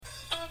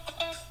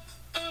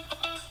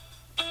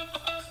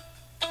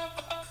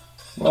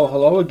Well,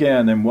 hello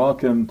again, and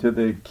welcome to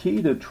the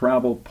Key to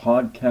Travel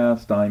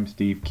podcast. I'm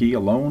Steve Key,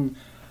 alone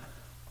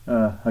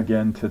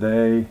again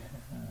today.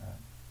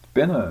 It's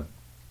been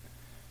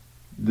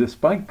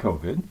despite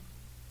COVID,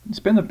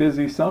 it's been a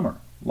busy summer.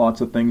 Lots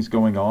of things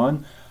going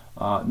on.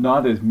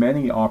 Not as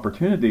many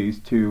opportunities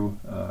to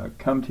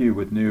come to you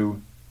with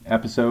new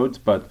episodes,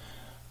 but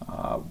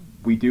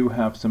we do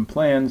have some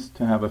plans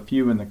to have a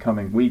few in the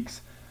coming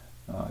weeks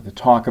to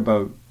talk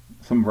about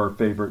some of our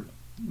favorite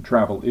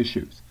travel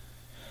issues.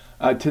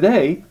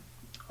 Today,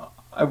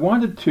 I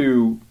wanted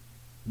to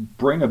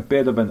bring a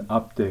bit of an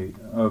update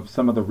of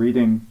some of the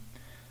reading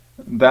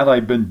that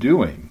I've been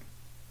doing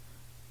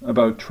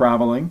about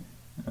traveling,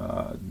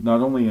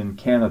 not only in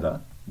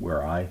Canada,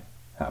 where I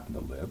happen to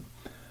live,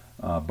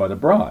 but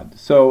abroad.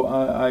 So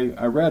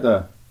I read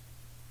a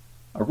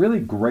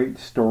really great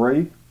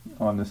story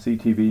on the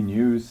CTV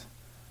News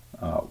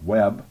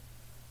web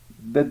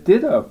that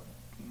did a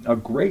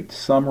great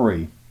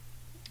summary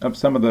of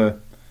some of the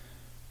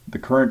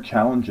current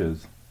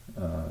challenges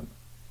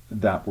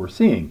that we're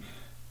seeing.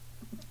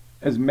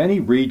 As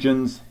many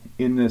regions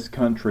in this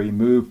country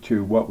move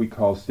to what we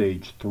call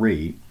stage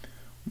 3,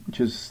 which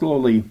is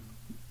slowly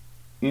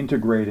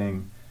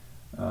integrating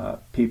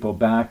people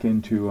back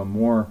into a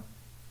more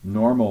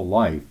normal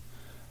life,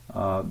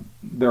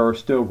 there are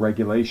still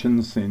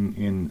regulations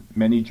in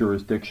many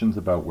jurisdictions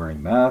about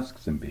wearing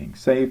masks and being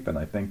safe, and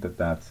I think that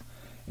that's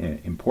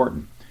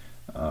important.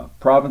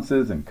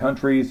 Provinces and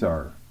countries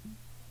are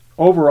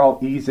overall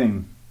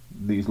easing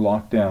these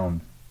lockdown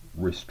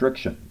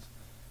restrictions.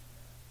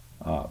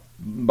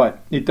 But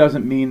it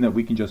doesn't mean that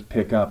we can just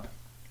pick up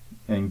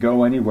and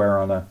go anywhere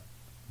on a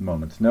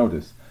moment's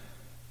notice.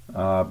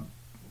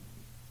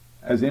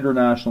 As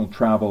international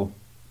travel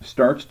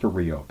starts to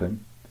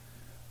reopen,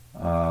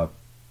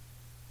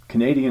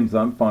 Canadians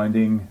I'm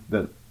finding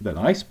that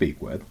I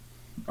speak with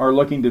are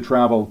looking to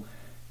travel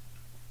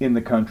in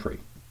the country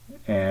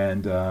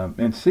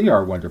and see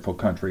our wonderful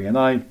country. And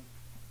I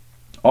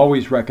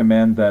always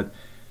recommend that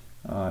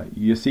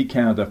you see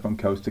Canada from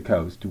coast to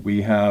coast.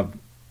 We have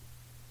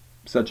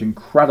such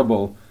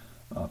incredible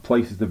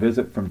places to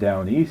visit from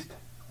down east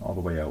all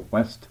the way out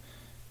west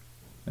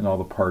and all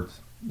the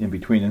parts in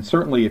between. And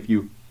certainly if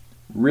you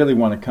really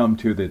want to come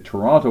to the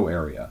Toronto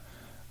area,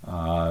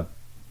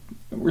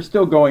 we're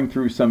still going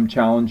through some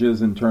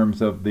challenges in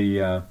terms of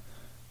the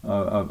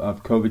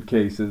of COVID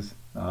cases,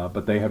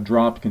 but they have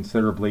dropped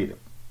considerably.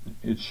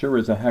 It sure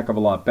is a heck of a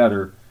lot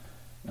better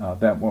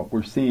than what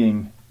we're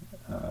seeing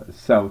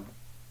south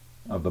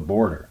of the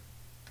border.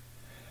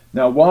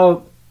 Now,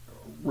 while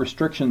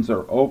restrictions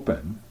are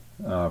open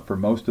for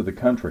most of the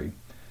country,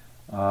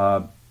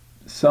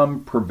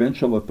 some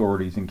provincial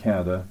authorities in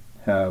Canada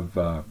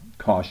have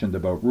cautioned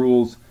about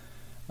rules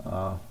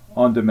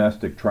on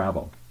domestic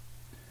travel.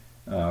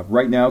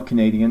 Right now,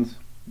 Canadians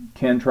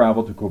can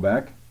travel to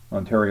Quebec,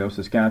 Ontario,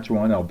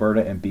 Saskatchewan,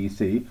 Alberta, and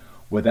BC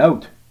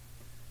without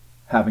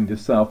having to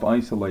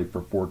self-isolate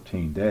for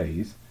 14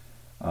 days.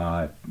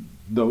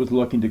 Those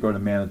looking to go to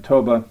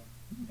Manitoba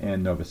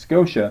and Nova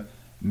Scotia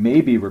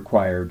may be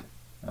required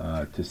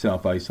to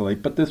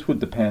self-isolate, but this would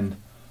depend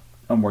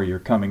on where you're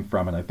coming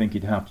from, and I think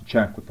you'd have to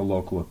check with the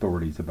local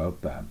authorities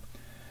about that.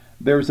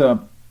 There's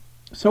a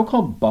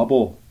so-called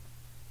bubble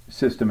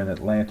system in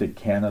Atlantic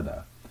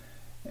Canada,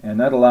 and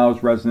that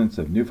allows residents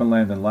of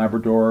Newfoundland and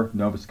Labrador,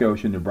 Nova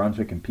Scotia, New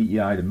Brunswick, and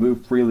PEI to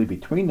move freely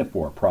between the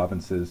four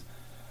provinces,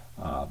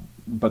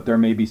 but there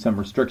may be some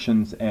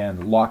restrictions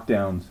and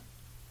lockdowns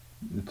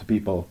to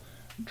people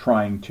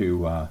trying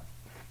to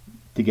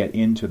get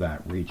into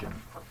that region.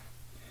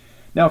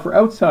 Now, for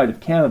outside of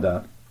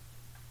Canada,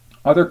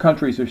 other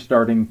countries are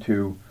starting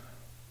to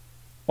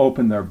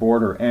open their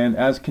border, and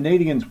as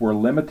Canadians were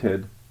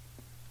limited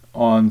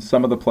on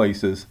some of the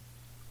places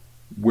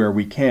where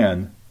we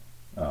can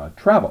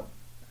travel.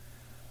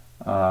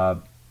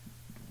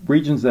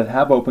 Regions that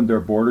have opened their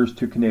borders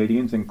to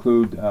Canadians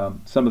include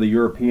some of the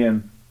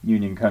European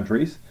Union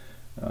countries,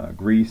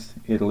 Greece,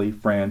 Italy,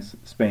 France,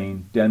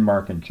 Spain,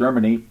 Denmark, and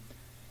Germany.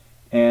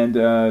 And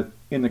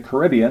in the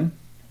Caribbean,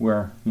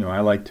 where I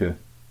like to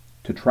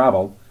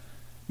travel,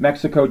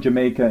 Mexico,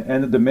 Jamaica,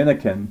 and the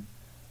Dominican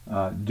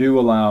do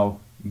allow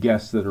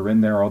guests that are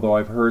in there, although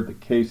I've heard that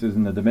cases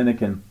in the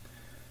Dominican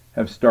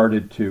have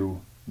started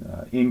to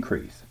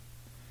increase.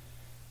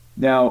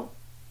 Now,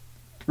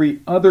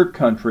 3 other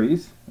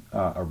countries,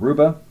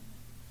 Aruba,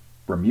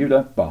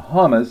 Bermuda,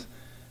 Bahamas,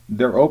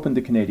 they're open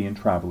to Canadian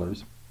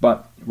travelers,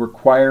 but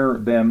require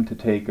them to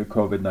take a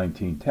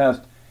COVID-19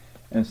 test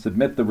and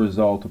submit the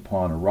result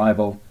upon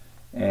arrival,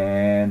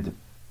 and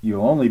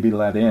you'll only be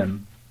let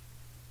in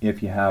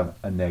if you have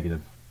a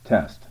negative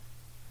test.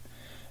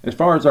 As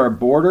far as our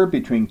border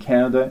between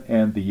Canada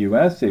and the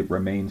US, it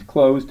remains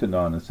closed to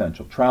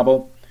non-essential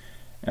travel,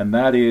 and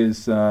that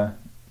is at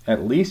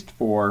least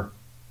for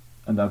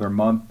another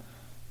month.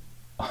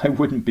 I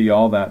wouldn't be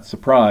all that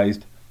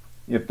surprised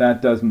if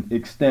that doesn't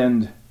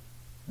extend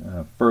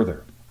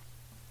further.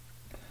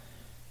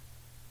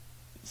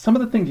 Some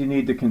of the things you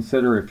need to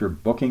consider if you're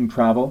booking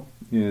travel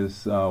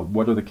is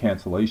what are the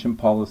cancellation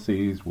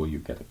policies? Will you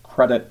get a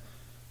credit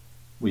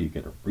Will you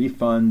get a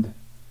refund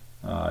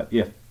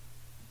if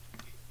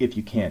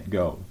you can't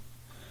go?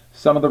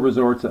 Some of the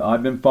resorts that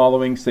I've been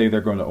following say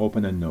they're going to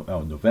open in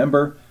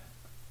November.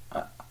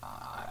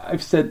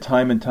 I've said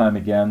time and time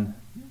again,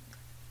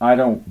 I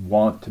don't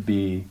want to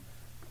be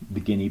the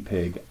guinea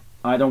pig.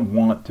 I don't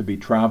want to be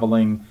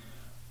traveling,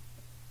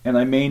 and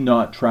I may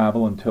not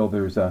travel until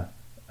there's a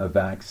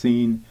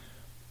vaccine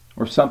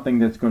or something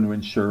that's going to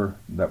ensure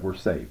that we're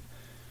safe.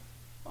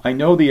 I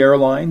know the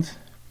airlines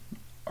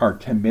are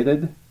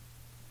committed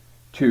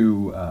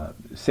to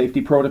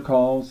safety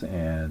protocols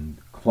and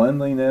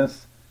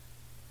cleanliness,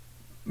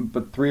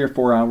 but 3 or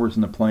 4 hours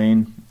in the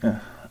plane,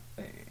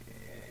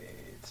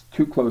 it's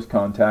too close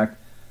contact.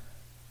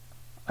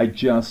 I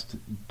just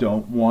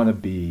don't want to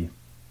be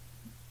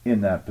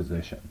in that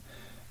position.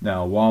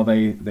 Now, while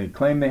they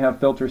claim they have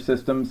filter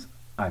systems,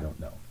 I don't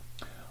know.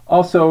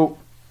 Also,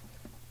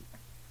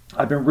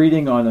 I've been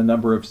reading on a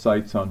number of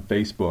sites on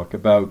Facebook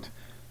about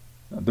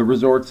the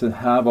resorts that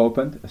have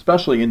opened,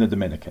 especially in the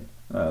Dominican.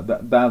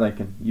 That I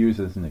can use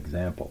as an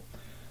example.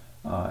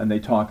 And they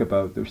talk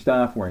about their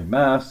staff wearing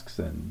masks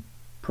and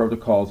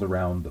protocols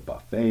around the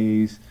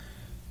buffets.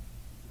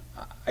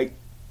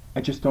 I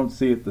just don't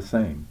see it the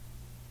same.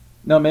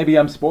 Now, maybe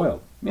I'm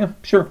spoiled. Yeah,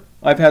 sure.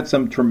 I've had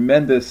some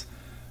tremendous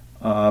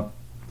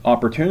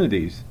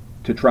opportunities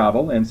to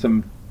travel and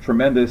some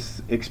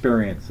tremendous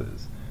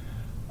experiences.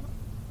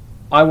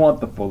 I want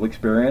the full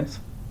experience,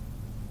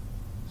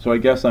 so I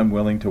guess I'm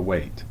willing to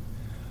wait.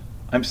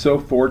 I'm so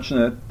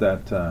fortunate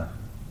that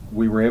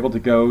we were able to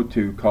go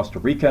to Costa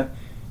Rica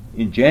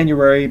in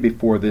January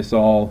before this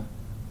all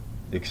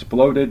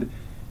exploded.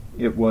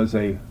 It was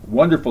a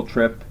wonderful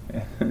trip,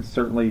 and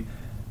certainly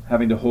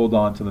having to hold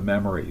on to the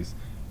memories.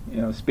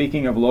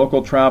 Speaking of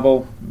local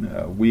travel,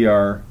 we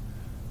are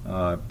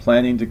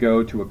planning to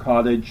go to a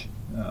cottage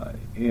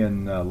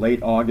in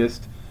late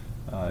August,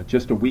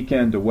 just a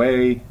weekend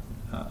away,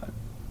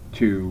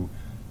 to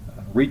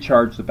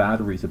recharge the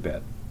batteries a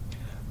bit.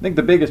 I think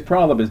the biggest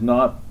problem is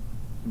not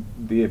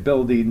the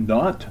ability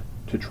not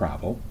to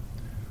travel,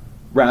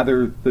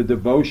 rather the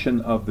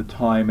devotion of the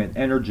time and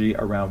energy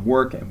around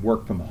work and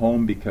work from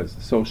home, because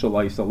social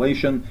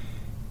isolation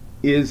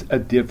is a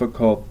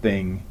difficult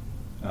thing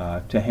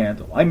to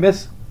handle. I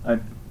miss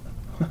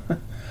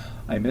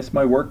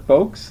my work,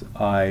 folks.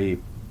 I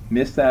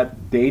miss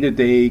that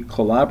day-to-day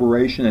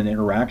collaboration and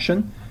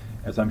interaction,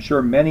 as I'm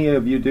sure many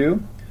of you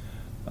do.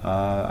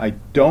 I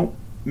don't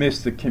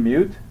miss the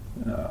commute.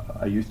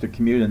 I used to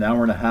commute an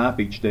hour and a half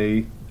each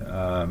day,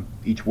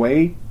 each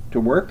way to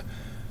work.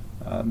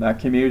 That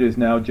commute is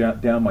now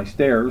down my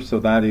stairs, so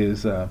that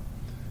is a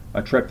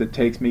trip that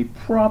takes me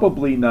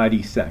probably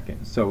 90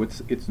 seconds, so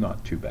it's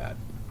not too bad.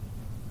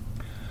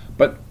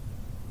 But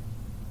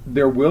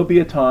there will be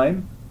a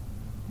time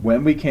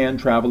when we can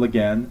travel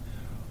again.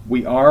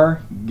 We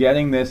are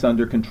getting this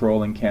under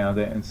control in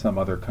Canada and some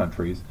other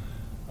countries.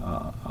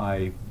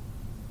 I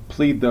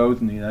plead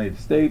those in the United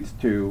States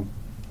to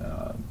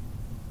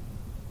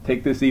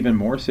take this even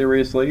more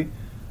seriously.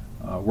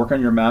 Work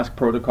on your mask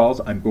protocols.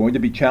 I'm going to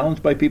be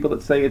challenged by people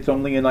that say it's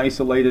only in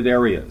isolated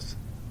areas.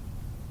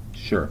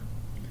 Sure.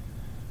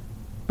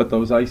 But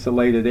those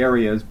isolated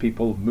areas,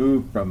 people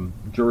move from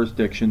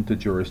jurisdiction to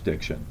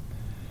jurisdiction.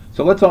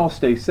 So let's all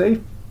stay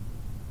safe.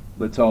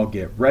 Let's all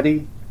get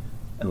ready.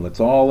 And let's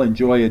all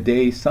enjoy a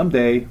day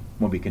someday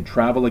when we can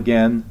travel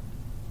again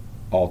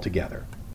all together.